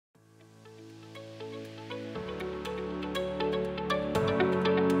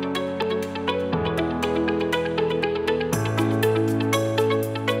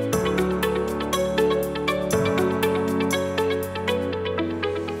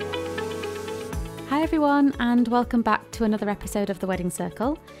Hi everyone, and welcome back to another episode of The Wedding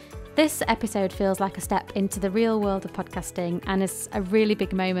Circle. This episode feels like a step into the real world of podcasting and is a really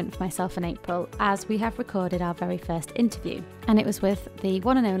big moment for myself and April as we have recorded our very first interview. And it was with the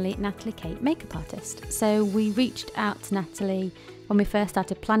one and only Natalie Kate Makeup Artist. So we reached out to Natalie when we first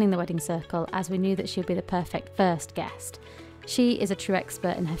started planning The Wedding Circle as we knew that she would be the perfect first guest. She is a true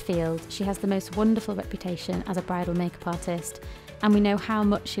expert in her field. She has the most wonderful reputation as a bridal makeup artist, and we know how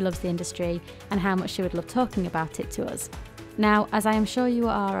much she loves the industry and how much she would love talking about it to us. Now, as I am sure you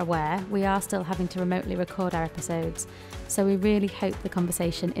are aware, we are still having to remotely record our episodes, so we really hope the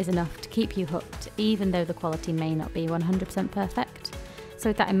conversation is enough to keep you hooked, even though the quality may not be 100% perfect. So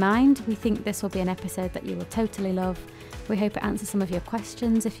with that in mind, we think this will be an episode that you will totally love. We hope it answers some of your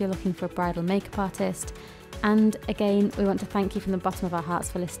questions if you're looking for a bridal makeup artist. And again, we want to thank you from the bottom of our hearts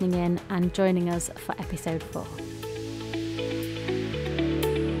for listening in and joining us for episode 4.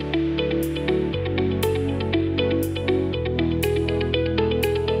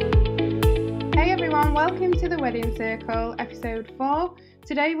 Welcome to The Wedding Circle, episode 4.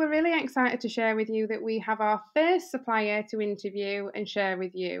 Today we're really excited to share with you that we have our first supplier to interview and share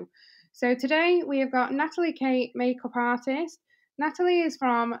with you. So today we have got Natalie Kate Makeup Artist. Natalie is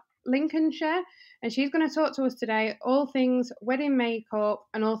from Lincolnshire and she's going to talk to us today all things wedding makeup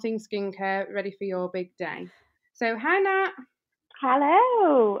and all things skincare ready for your big day. So hi Nat.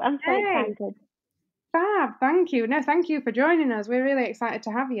 Hello, I'm so excited. Fab, thank you. No, thank you for joining us. We're really excited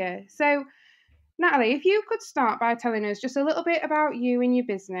to have you. So Natalie, if you could start by telling us just a little bit about you and your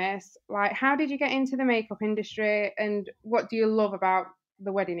business, like how did you get into the makeup industry and what do you love about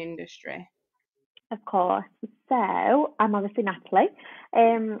the wedding industry? Of course. So, I'm obviously Natalie.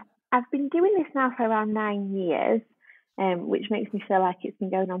 I've been doing this now for around 9 years, which makes me feel like it's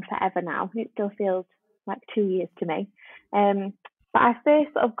been going on forever now. It still feels like 2 years to me. But I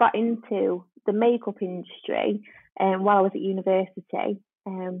first sort of got into the makeup industry while I was at university.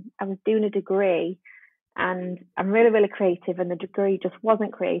 I was doing a degree and I'm really, really creative and the degree just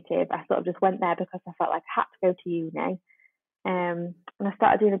wasn't creative. I sort of just went there because I felt like I had to go to uni. And I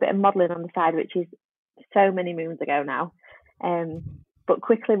started doing a bit of modelling on the side, which is so many moons ago now. But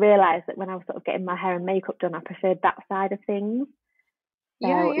quickly realised that when I was sort of getting my hair and makeup done, I preferred that side of things. So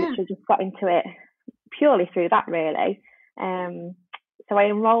literally just got into it purely through that really. So I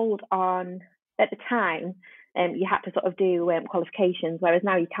enrolled on, at the time, you had to sort of do qualifications, whereas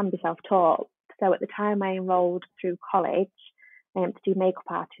now you can be self-taught. So at the time I enrolled through college to do makeup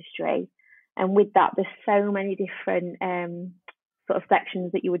artistry. And with that, there's so many different sort of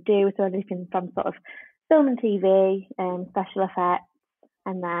sections that you would do. So anything from sort of film and TV, special effects,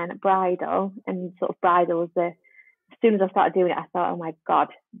 and then bridal. And sort of bridal was as soon as I started doing it, I thought, oh my God,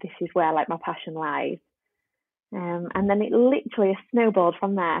 this is where like my passion lies. And then it literally snowballed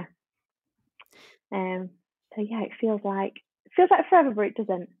from there. So yeah, it feels like forever, but it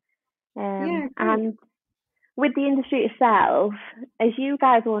doesn't. And with the industry itself, as you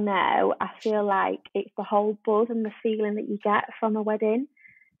guys all know, I feel like it's the whole buzz and the feeling that you get from a wedding.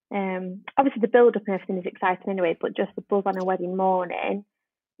 Obviously the build up and everything is exciting anyway, but just the buzz on a wedding morning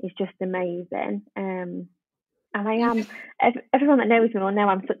is just amazing. And I am, everyone that knows me will know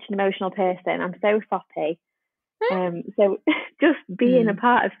I'm such an emotional person. I'm so soppy. So just being a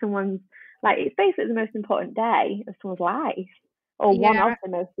part of someone's, like, it's basically the most important day of someone's life, or one of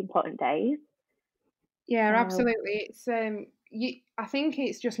the most important days. Yeah, absolutely. It's I think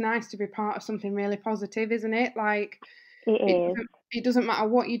it's just nice to be part of something really positive, isn't it? Like, it doesn't matter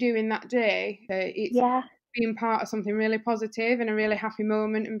what you do in that day. It's being part of something really positive and a really happy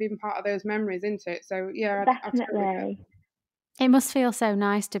moment and being part of those memories, isn't it? So yeah, definitely. It must feel so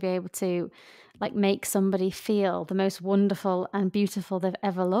nice to be able to like make somebody feel the most wonderful and beautiful they've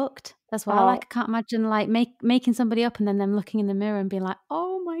ever looked as well. Like I can't imagine like making somebody up and then them looking in the mirror and being like,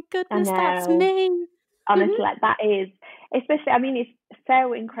 oh my goodness, that's me. Honestly, like that is, especially, I mean, it's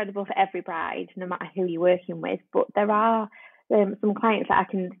so incredible for every bride, no matter who you're working with, but there are some clients that I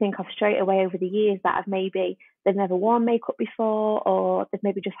can think of straight away over the years that have maybe, they've never worn makeup before, or they've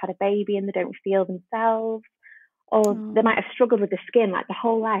maybe just had a baby and they don't feel themselves. Or they might have struggled with the skin like the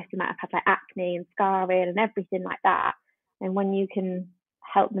whole life. They might have had like acne and scarring and everything like that. And when you can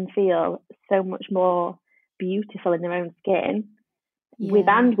help them feel so much more beautiful in their own skin, with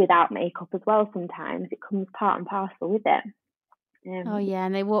and without makeup as well, sometimes it comes part and parcel with it.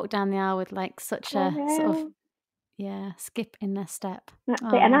 And they walk down the aisle with like such a sort of, Yeah, skip in their step. That's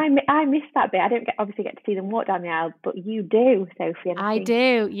it. And I miss that bit. I don't obviously get to see them walk down the aisle, but you do, Sophie. And I think,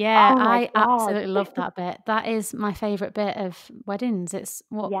 do, yeah. oh my I God. absolutely love that bit. That is my favourite bit of weddings. It's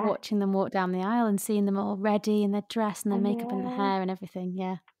watching them walk down the aisle and seeing them all ready in their dress and their makeup and their hair and everything.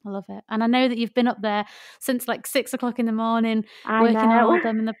 Yeah, I love it. And I know that you've been up there since like 6 o'clock in the morning, working on all of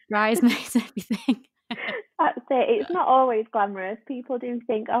them and the bridesmaids and everything. That's it. It's not always glamorous. People do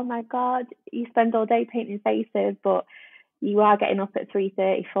think, oh my God, you spend all day painting faces, but you are getting up at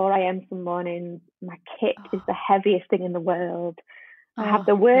 3:30, 4 a.m. some mornings. My kit is the heaviest thing in the world. I have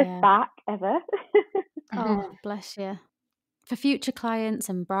the worst back ever. Oh, bless you. For future clients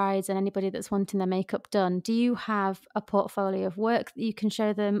and brides and anybody that's wanting their makeup done, do you have a portfolio of work that you can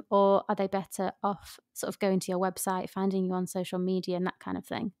show them, or are they better off sort of going to your website, finding you on social media and that kind of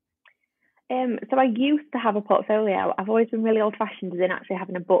thing? So I used to have a portfolio. I've always been really old-fashioned as in actually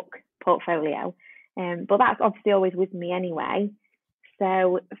having a book portfolio, but that's obviously always with me anyway.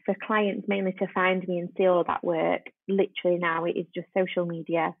 So for clients mainly to find me and see all of that work, literally now it is just social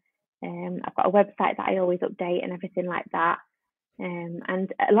media. I've got a website that I always update and everything like that.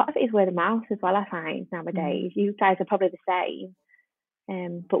 And a lot of it is word of mouth as well, I find nowadays. You guys are probably the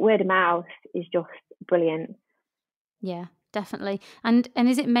same. But word of mouth is just brilliant. Yeah, definitely. And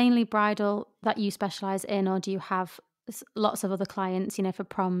is it mainly bridal that you specialise in, or do you have lots of other clients, for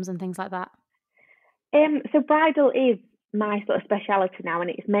proms and things like that? So bridal is my sort of speciality now,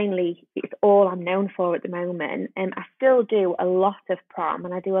 and it's all I'm known for at the moment. I still do a lot of prom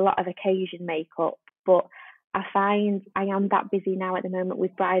and I do a lot of occasion makeup, but I find I am that busy now at the moment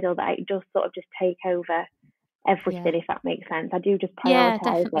with bridal that I just sort of just take over everything, if that makes sense. I do just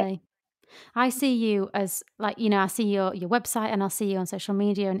prioritise it. I see you as I see your website and I'll see you on social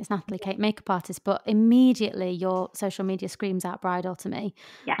media and it's Natalie Kate Makeup Artist, but immediately your social media screams out bridal to me.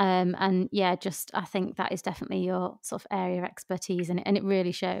 Yeah. And yeah, I think that is definitely your sort of area of expertise and it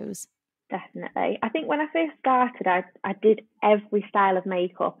really shows. Definitely. I think when I first started, I did every style of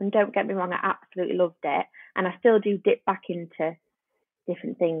makeup, and don't get me wrong, I absolutely loved it. And I still do dip back into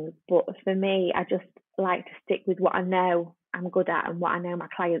different things. But for me, I just like to stick with what I know I'm good at and what I know my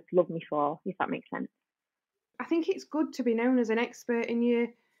clients love me for, if that makes sense. I think it's good to be known as an expert in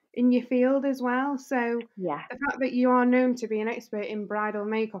your field as well. So the fact that you are known to be an expert in bridal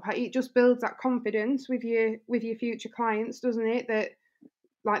makeup, it just builds that confidence with your future clients, doesn't it? That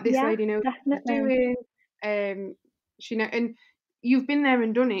like this lady knows what she's doing. She know, and you've been there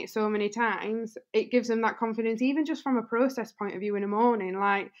and done it so many times. It gives them that confidence, even just from a process point of view in the morning.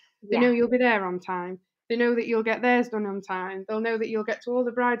 Like they know you'll be there on time. They know that you'll get theirs done on time. They'll know that you'll get to all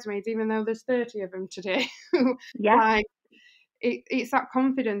the bridesmaids, even though there's 30 of them today. Like it's that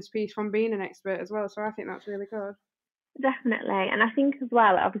confidence piece from being an expert as well. So I think that's really good. Definitely. And I think as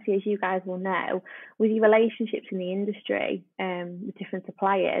well, obviously, as you guys will know, with your relationships in the industry, with different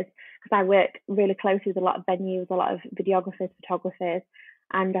suppliers, because I work really closely with a lot of venues, a lot of videographers, photographers,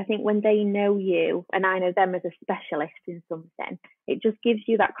 and I think when they know you and I know them as a specialist in something, it just gives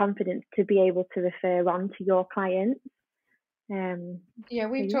you that confidence to be able to refer on to your clients.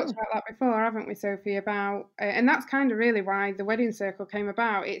 We've talked about that before, haven't we, Sophie? About and that's kind of really why the Wedding Circle came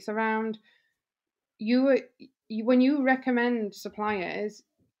about. It's around you when you recommend suppliers,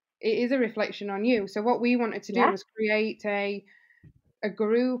 it is a reflection on you. So what we wanted to do was create a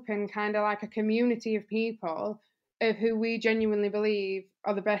group and kind of like a community of people of who we genuinely believe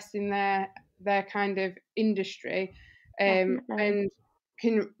are the best in their kind of industry, and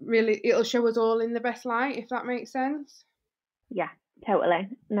can really, it'll show us all in the best light, if that makes sense. Yeah, totally.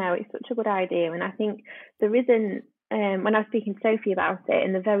 No, it's such a good idea, and I think there isn't. When I was speaking to Sophie about it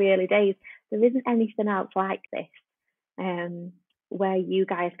in the very early days, there isn't anything else like this, where you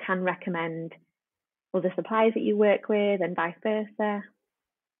guys can recommend other suppliers that you work with and vice versa.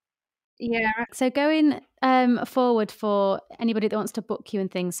 Yeah. So going forward for anybody that wants to book you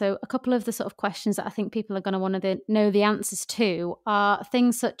and things, so a couple of the sort of questions that I think people are going to want to know the answers to are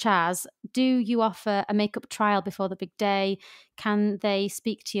things such as, do you offer a makeup trial before the big day? Can they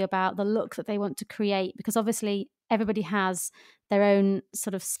speak to you about the look that they want to create? Because obviously everybody has their own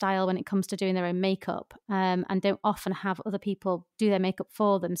sort of style when it comes to doing their own makeup, and don't often have other people do their makeup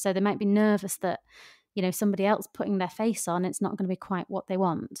for them. So they might be nervous that, somebody else putting their face on, it's not going to be quite what they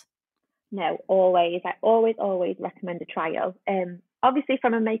want. No, always. I always recommend a trial. Obviously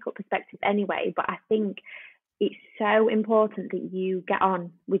from a makeup perspective anyway, but I think it's so important that you get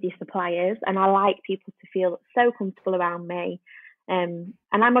on with your suppliers, and I like people to feel so comfortable around me. And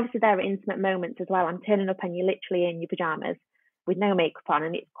I'm obviously there at intimate moments as well. I'm turning up and you're literally in your pajamas with no makeup on,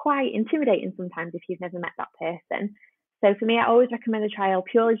 and it's quite intimidating sometimes if you've never met that person. So for me, I always recommend a trial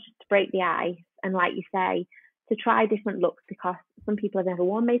purely just to break the ice, and like you say, to try different looks, because some people have never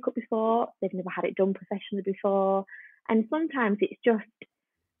worn makeup before, they've never had it done professionally before, and sometimes it's just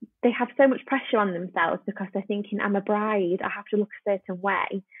they have so much pressure on themselves because they're thinking, I'm a bride, I have to look a certain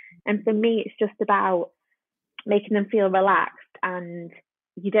way. And for me, it's just about making them feel relaxed, and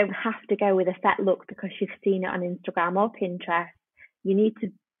you don't have to go with a set look because you've seen it on Instagram or Pinterest. You need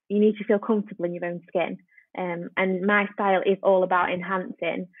to feel comfortable in your own skin. And my style is all about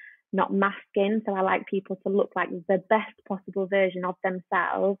enhancing, not masking. So I like people to look like the best possible version of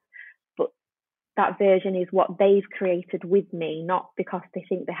themselves, but that version is what they've created with me, not because they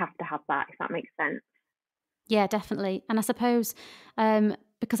think they have to have that, if that makes sense. Yeah, definitely. And I suppose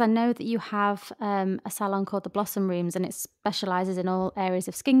because I know that you have a salon called the Blossom Rooms, and it specialises in all areas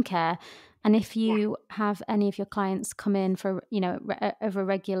of skincare. And if you have any of your clients come in for, over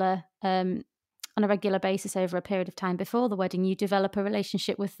on a regular basis over a period of time before the wedding, you develop a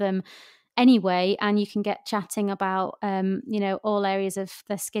relationship with them anyway, and you can get chatting about, all areas of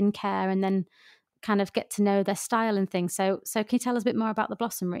their skincare, and then kind of get to know their style and things. So can you tell us a bit more about the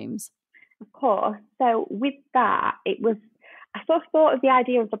Blossom Rooms? Of course. So with that, I sort of thought of the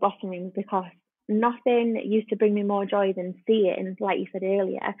idea of the Blossom Rooms because nothing used to bring me more joy than seeing, like you said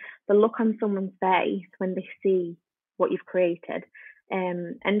earlier, the look on someone's face when they see what you've created.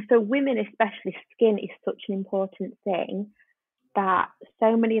 And for women especially, skin is such an important thing that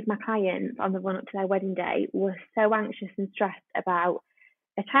so many of my clients on the run up to their wedding day were so anxious and stressed about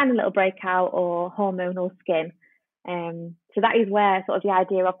a tiny little breakout or hormonal skin. So that is where sort of the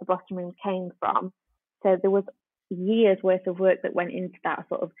idea of the Blossom Rooms came from. So there was years worth of work that went into that,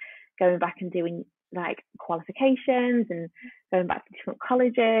 sort of going back and doing like qualifications and going back to different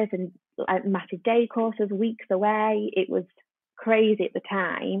colleges and like massive day courses, weeks away. It was crazy at the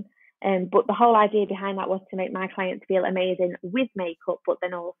time. But the whole idea behind that was to make my clients feel amazing with makeup, but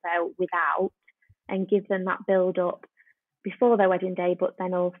then also without, and give them that build up before their wedding day. But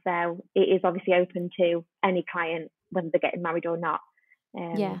then also it is obviously open to any client, whether they're getting married or not.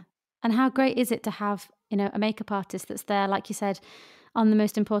 Yeah. And how great is it to have, a makeup artist that's there, like you said, on the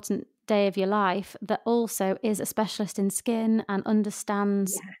most important day of your life, that also is a specialist in skin and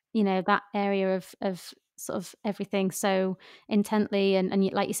understands, that area of sort of everything so intently. And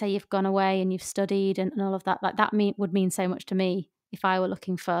you, like you say, you've gone away and you've studied and all of that. Like that would mean so much to me if I were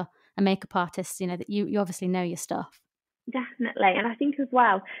looking for a makeup artist, that you obviously know your stuff. Definitely. And I think as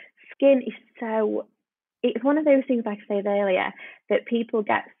well, skin is it's one of those things, like I said earlier, that people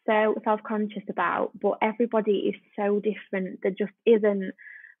get so self-conscious about, but everybody is so different. There just isn't,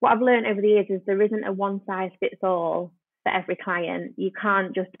 what I've learned over the years is there isn't a one size fits all for every client. You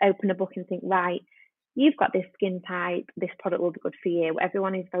can't just open a book and think, right, you've got this skin type, this product will be good for you.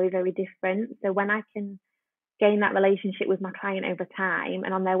 Everyone is very, very different. So when I can gain that relationship with my client over time,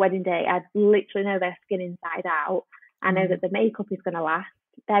 and on their wedding day, I literally know their skin inside out. I know that the makeup is going to last.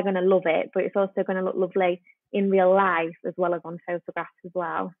 They're going to love it, but it's also going to look lovely in real life as well as on photographs as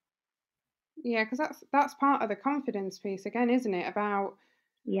well. Yeah, because that's part of the confidence piece again, isn't it? About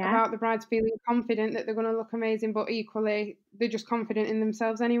the brides feeling confident that they're going to look amazing, but equally they're just confident in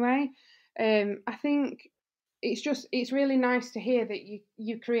themselves anyway. I think it's really nice to hear that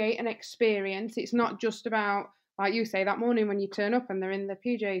you create an experience. It's not just about, like you say, that morning when you turn up and they're in the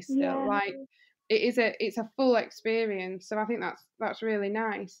PJs still. Like it's a full experience. So I think that's really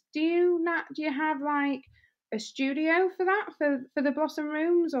nice. Do you have like a studio for that for the Blossom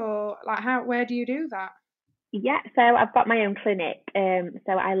Rooms, or like where do you do that? Yeah, so I've got my own clinic.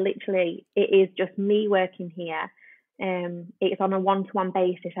 So it is just me working here. It's on a one-to-one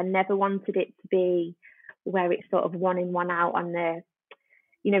basis. I never wanted it to be where it's sort of one in, one out on the,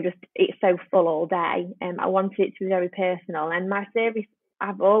 just it's so full all day. I wanted it to be very personal. And my service,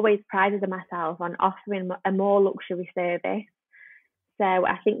 I've always prided myself on offering a more luxury service. So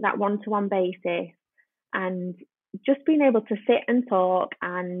I think that one-to-one basis and just being able to sit and talk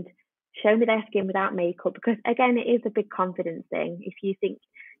and show me their skin without makeup, because again, it is a big confidence thing. If you think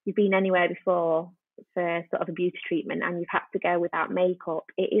you've been anywhere before for sort of a beauty treatment and you've had to go without makeup,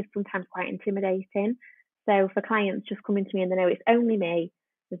 it is sometimes quite intimidating. So for clients just coming to me and they know it's only me,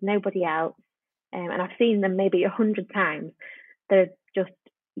 there's nobody else, and I've seen them maybe 100 times, they're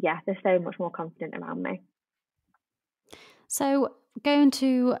so much more confident around me. So going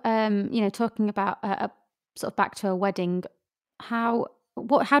to, talking about sort of back to a wedding, how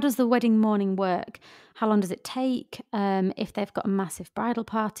does the wedding morning work? How long does it take? If they've got a massive bridal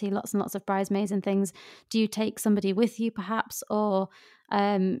party, lots and lots of bridesmaids and things, do you take somebody with you perhaps, or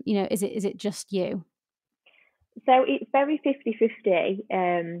is it just you? So it's very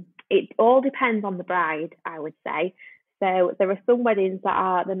 50-50. It all depends on the bride, I would say. So there are some weddings that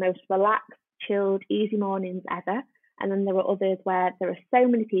are the most relaxed, chilled, easy mornings ever. And then there are others where there are so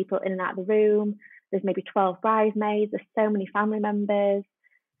many people in and out of the room. There's maybe 12 bridesmaids. There's so many family members.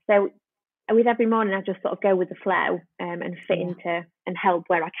 So with every morning, I just sort of go with the flow and fit into and help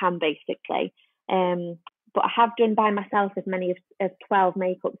where I can, basically. But I have done by myself as many as 12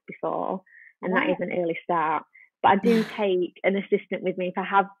 makeups before, and that is an early start. But I do take an assistant with me if I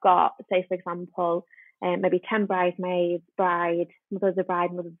have got, say, for example, maybe 10 bridesmaids, bride, mother of the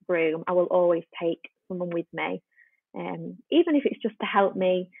bride, mother of the groom. I will always take someone with me, even if it's just to help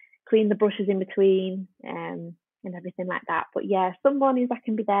me clean the brushes in between and everything like that. But yeah, some mornings I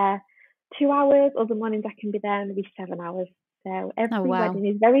can be there 2 hours, other mornings I can be there maybe 7 hours. So every wedding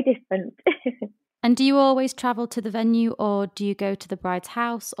is very different. And do you always travel to the venue, or do you go to the bride's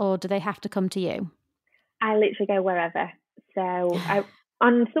house, or do they have to come to you? I literally go wherever. So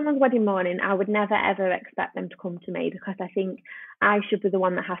on someone's wedding morning, I would never ever expect them to come to me, because I think I should be the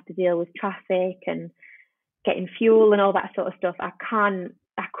one that has to deal with traffic and getting fuel and all that sort of stuff. I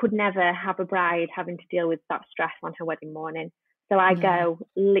could never have a bride having to deal with that stress on her wedding morning. So I go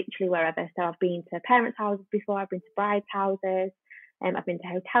literally wherever. So I've been to parents' houses before, I've been to brides' houses, I've been to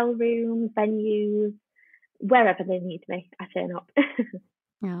hotel rooms, venues, wherever they need me, I turn up.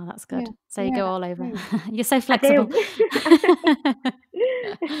 Oh, that's good. So you go all over. You're so I flexible. do.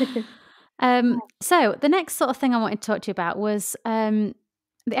 So the next sort of thing I wanted to talk to you about was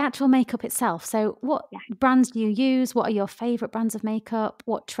the actual makeup itself. So what brands do you use? What are your favourite brands of makeup?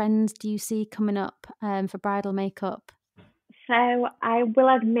 What trends do you see coming up for bridal makeup? So I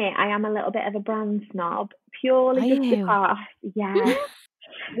will admit I am a little bit of a brand snob, purely just because,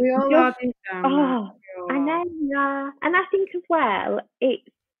 we all are deep down. I know, and I think as well,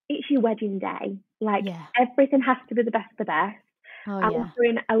 it's your wedding day. Like everything has to be the best of the best.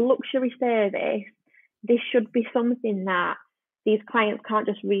 Offering a luxury service, this should be something that these clients can't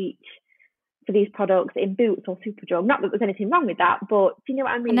just reach for these products in Boots or Superdrug. Not that there's anything wrong with that, but do you know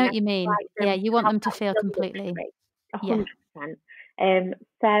what I mean? I know what you mean. You want them to feel completely 100%.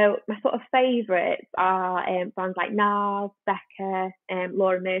 So my sort of favourites are brands like NARS, Becca,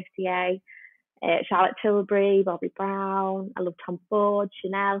 Laura Mercier, Charlotte Tilbury, Bobbi Brown. I love Tom Ford,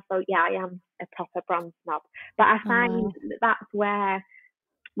 Chanel. So yeah, I am a proper brand snob. But I find that's where,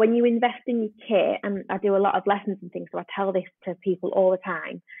 when you invest in your kit, and I do a lot of lessons and things, so I tell this to people all the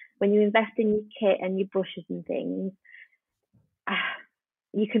time, when you invest in your kit and your brushes and things,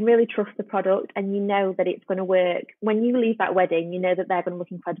 you can really trust the product, and you know that it's going to work. When you leave that wedding, you know that they're going to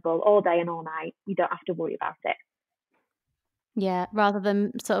look incredible all day and all night. You don't have to worry about it. Yeah, rather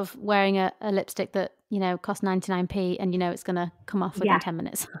than sort of wearing a lipstick that, costs 99p and it's going to come off within 10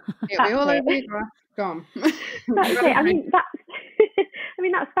 minutes. It'll be all over your glass. Gone. That's it. I mean,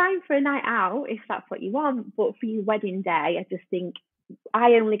 that's fine for a night out if that's what you want, but for your wedding day, I just think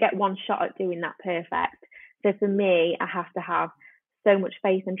I only get one shot at doing that perfect. So for me, I have to have so much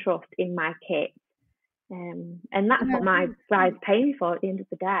faith and trust in my kit. And that's what my bride's paying me for at the end of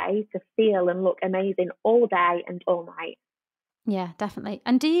the day, to feel and look amazing all day and all night. Yeah, definitely.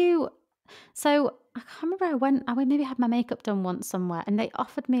 And so I can't remember, I maybe had my makeup done once somewhere, and they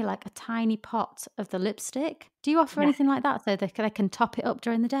offered me like a tiny pot of the lipstick. Do you offer anything like that so they can top it up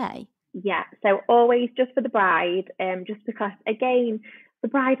during the day? Yeah, so always just for the bride, just because, again, the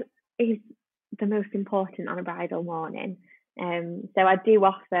bride is the most important on a bridal morning. So I do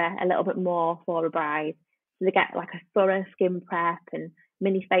offer a little bit more for a bride. So they get like a thorough skin prep and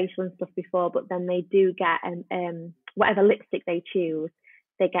mini facial and stuff before, but then they do get whatever lipstick they choose,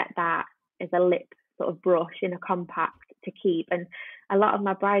 they get that as a lip sort of brush in a compact to keep. And a lot of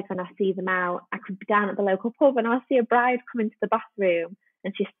my brides, when I see them out, I could be down at the local pub and I'll see a bride come into the bathroom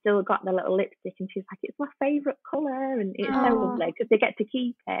and she's still got the little lipstick and she's like, it's my favourite colour, and it's so lovely because they get to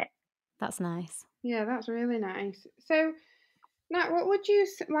keep it. That's nice. Yeah, that's really nice. So, Nat,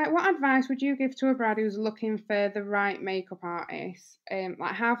 what advice would you give to a bride who's looking for the right makeup artist?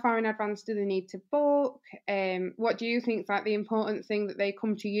 Like, how far in advance do they need to book? What do you think is like the important thing that they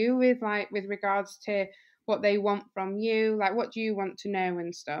come to you with, like with regards to what they want from you? Like, what do you want to know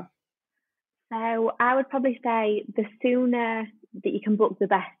and stuff? So I would probably say the sooner that you can book, the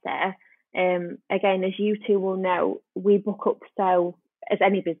better. Again, as you two will know, we book up as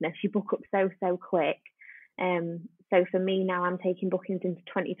any business, you book up so quick. So for me now, I'm taking bookings into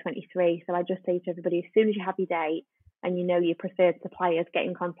 2023. So I just say to everybody, as soon as you have your date and you know your preferred suppliers, get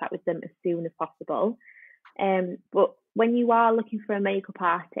in contact with them as soon as possible. But when you are looking for a makeup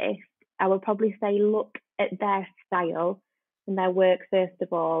artist, I would probably say look at their style and their work first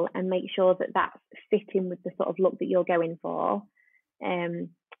of all, and make sure that that's fitting with the sort of look that you're going for.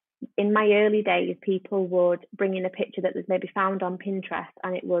 In my early days, people would bring in a picture that was maybe found on Pinterest,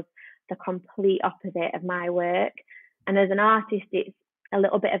 and it was the complete opposite of my work. And as an artist, it's a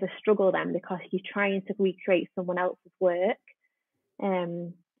little bit of a struggle then, because you're trying to recreate someone else's work.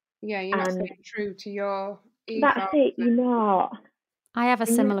 Yeah, you're not staying true to your ethos. That's it, you're not. I have a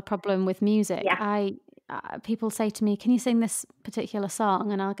similar problem with music. Yeah. People say to me, "Can you sing this particular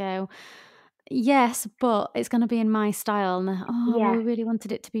song?" And I'll go, "Yes, but it's going to be in my style." And well, we really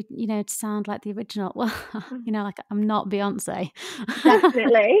wanted it to be, to sound like the original. Well, like I'm not Beyonce.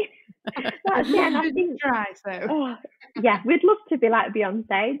 Definitely. That's it. And I Should think, try, so. yeah, we'd love to be like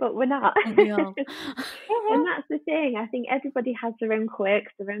Beyonce, but we're not. We all. And that's the thing. I think everybody has their own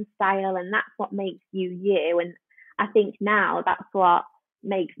quirks, their own style, and that's what makes you you. And I think now that's what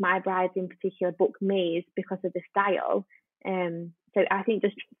makes my brides in particular book me, is because of the style. So I think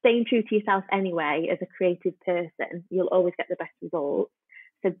just staying true to yourself anyway, as a creative person, you'll always get the best results.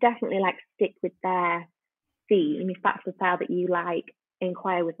 So definitely stick with their theme. If that's the style that you like,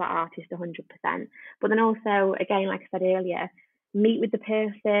 inquire with that artist 100%. But then also, again, like I said earlier, meet with the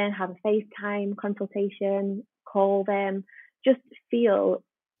person, have a FaceTime consultation, call them, just feel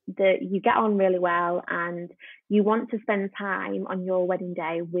that you get on really well and you want to spend time on your wedding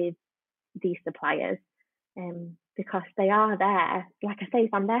day with these suppliers, because they are there. Like I say,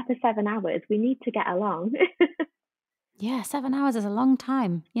 if I'm there for 7 hours, we need to get along. Yeah, 7 hours is a long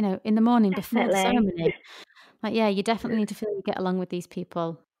time, in the morning before the ceremony. You definitely need to feel you get along with these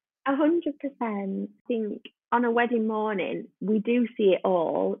people. 100%. I think on a wedding morning, we do see it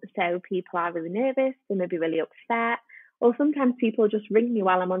all. So people are really nervous, they may be really upset, or sometimes people just ring me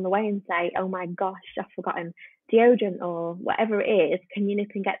while I'm on the way and say, "Oh my gosh, I've forgotten deodorant," or whatever it is, "Can you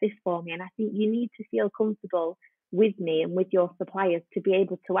nip and get this for me?" And I think you need to feel comfortable with me and with your suppliers to be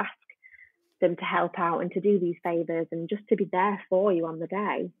able to ask them to help out and to do these favours and just to be there for you on the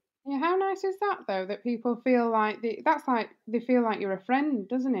day. Yeah, how nice is that though? That people feel like they feel like you're a friend,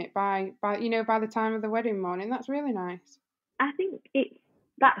 doesn't it? By the time of the wedding morning, that's really nice. I think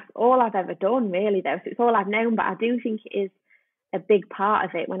that's all I've ever done, really, though. So it's all I've known, but I do think it is a big part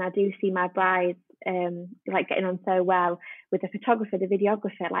of it when I do see my brides getting on so well with the photographer, the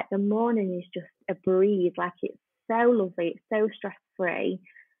videographer. The morning is just a breeze. It's so lovely, it's so stress free.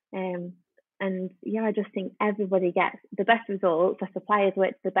 And yeah, I just think everybody gets the best results. The suppliers work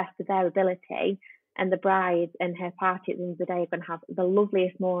to the best of their ability, and the bride and her party at the end of the day are going to have the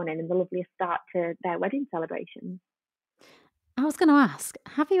loveliest morning and the loveliest start to their wedding celebrations. I was going to ask,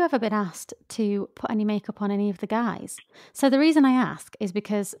 have you ever been asked to put any makeup on any of the guys? So the reason I ask is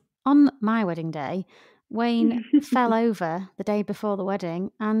because on my wedding day, Wayne fell over the day before the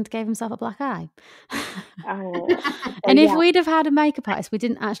wedding and gave himself a black eye. And if we'd have had a makeup artist, we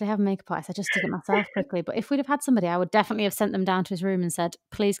didn't actually have a makeup artist, I just did it myself quickly. But if we'd have had somebody, I would definitely have sent them down to his room and said,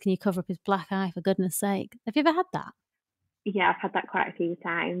 "Please, can you cover up his black eye for goodness sake?" Have you ever had that? Yeah, I've had that quite a few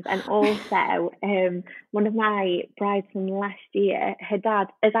times. And also, one of my brides from last year, her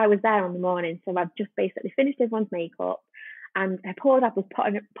dad, as I was there on the morning, so I've just basically finished everyone's makeup, and her poor dad was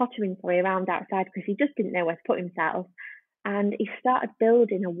pottering around outside because he just didn't know where to put himself. And he started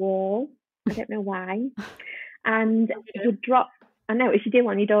building a wall. I don't know why. And he dropped, I know, she did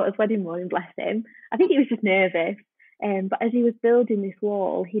on your daughter's wedding morning, bless him. I think he was just nervous. But as he was building this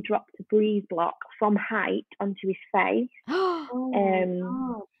wall, he dropped a breeze block from height onto his face.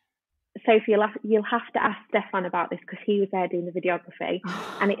 Sophie, you'll have to ask Stefan about this because he was there doing the videography,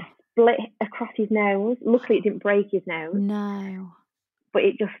 and it split across his nose. Luckily, it didn't break his nose. No. But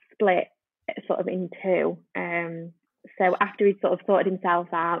it just split sort of in two. So after he'd sort of sorted himself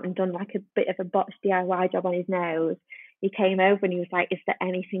out and done a bit of a botched DIY job on his nose, he came over and he was like, "Is there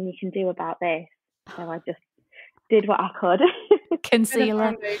anything you can do about this?" So I just did what I could.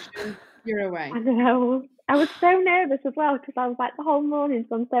 Concealer. You're away. I know. I was so nervous as well because I was like, the whole morning's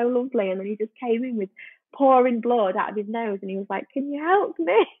gone so lovely, and then he just came in with pouring blood out of his nose, and he was like, "Can you help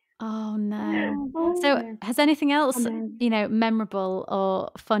me?" Oh no. So has anything else, memorable or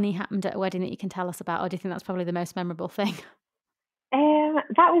funny happened at a wedding that you can tell us about, or do you think that's probably the most memorable thing?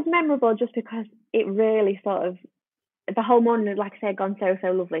 That was memorable just because it really sort of, the whole morning, like I said, gone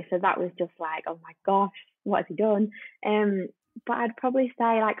so lovely. So that was just like, oh my gosh, what has he done? But I'd probably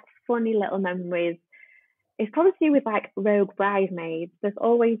say funny little memories. It's probably to do with rogue bridesmaids. There's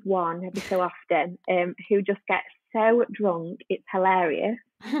always one every so often who just gets so drunk, it's hilarious.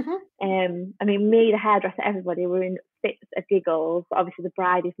 I mean, me, the hairdresser, everybody were in fits of giggles, but obviously the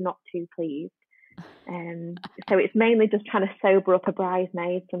bride is not too pleased. So it's mainly just trying to sober up a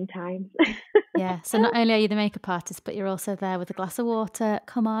bridesmaid sometimes. Yeah, so not only are you the makeup artist, but you're also there with a glass of water.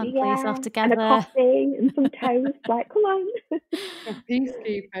 Come on, pull yourself together. And a coffee and some toast. Like, come on. A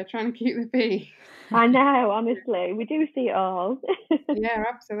peacekeeper, trying to keep the peace. I know, honestly, we do see it all. Yeah,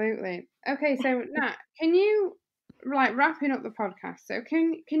 absolutely. Okay, so Nat, can you, like, wrapping up the podcast, so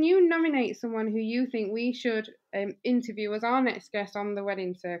can you nominate someone who you think we should interview as our next guest on the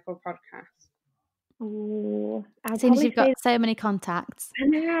Wedding Circle podcast? Oh, Seeing as you've got so many contacts. I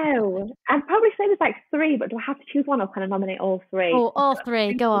know. I'd probably say there's like 3, but do I have to choose one or can I nominate all 3? Oh, all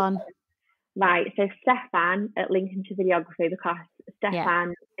 3, go on. Right, so Stefan at Lincolnshire Videography, because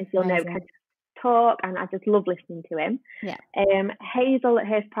Stefan, as you'll know, can talk and I just love listening to him. Yeah. Hazel at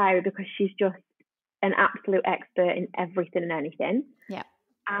Hearst Priory, because she's just an absolute expert in everything and anything. Yeah.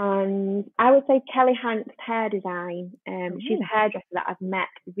 And I would say Kelly Hank's hair design. She's a hairdresser that I've met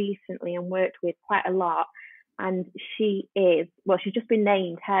recently and worked with quite a lot. And she's just been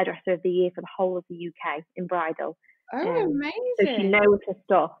named Hairdresser of the Year for the whole of the UK in bridal. Oh, amazing. So she knows her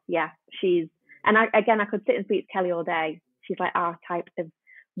stuff. Yeah, I could sit and speak to Kelly all day. She's like our type of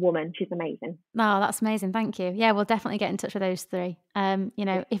woman. She's amazing. Oh, that's amazing. Thank you. Yeah, we'll definitely get in touch with those 3.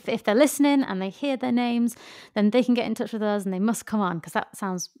 If they're listening and they hear their names, then they can get in touch with us and they must come on because that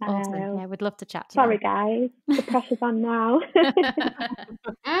sounds awesome. Yeah, we'd love to chat to you. Sorry, guys. The pressure's on now.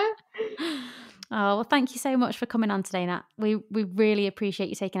 Oh, well, thank you so much for coming on today, Nat. We really appreciate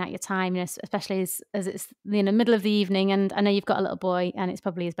you taking out your time, especially as it's middle of the evening, and I know you've got a little boy, and it's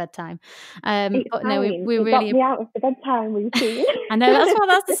probably his bedtime. We really got me out of the bedtime routine. I know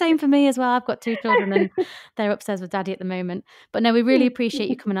that's the same for me as well. I've got 2 children, and they're upstairs with Daddy at the moment. But no, we really appreciate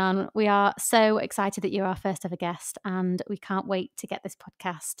you coming on. We are so excited that you're our first ever guest, and we can't wait to get this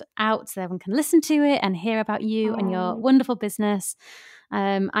podcast out so everyone can listen to it and hear about you and your wonderful business.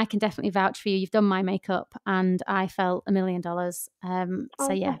 I can definitely vouch for you. You've done my makeup and I felt $1 million. So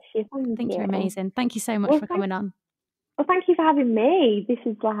yeah, I think you're amazing. Thank you so much for coming on. Well, thank you for having me. This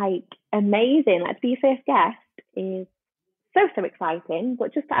is like amazing. Like, to be your first guest is so exciting,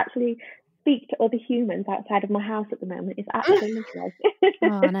 but just to actually speak to other humans outside of my house at the moment is absolutely lovely.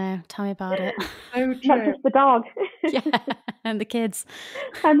 Oh no, tell me about it. So not just the dog. Yeah, and the kids.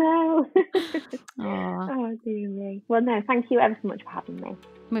 I know. Oh dear me. Well, no, thank you ever so much for having me.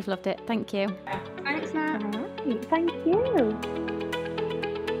 We've loved it. Thank you. Thanks, Nat. Right, thank you.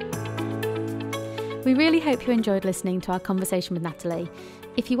 We really hope you enjoyed listening to our conversation with Natalie.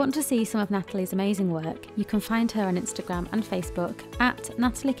 If you want to see some of Natalie's amazing work, you can find her on Instagram and Facebook at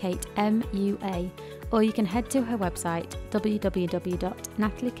Natalie Kate MUA, or you can head to her website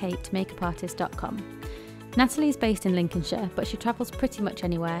www.nataliekatemakupartist.com. Natalie is based in Lincolnshire, but she travels pretty much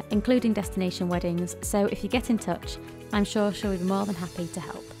anywhere, including destination weddings, so if you get in touch, I'm sure she'll be more than happy to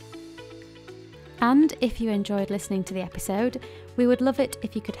help. And if you enjoyed listening to the episode, we would love it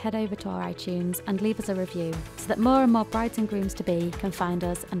if you could head over to our iTunes and leave us a review so that more and more brides and grooms to be can find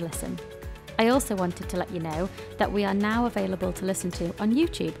us and listen. I also wanted to let you know that we are now available to listen to on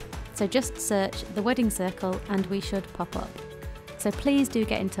YouTube, so just search The Wedding Circle and we should pop up. So please do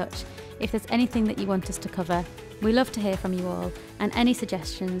get in touch if there's anything that you want us to cover. We love to hear from you all, and any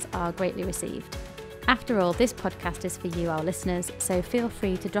suggestions are greatly received. After all, this podcast is for you, our listeners, so feel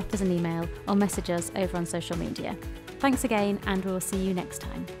free to drop us an email or message us over on social media. Thanks again, and we'll see you next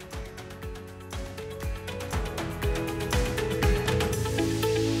time.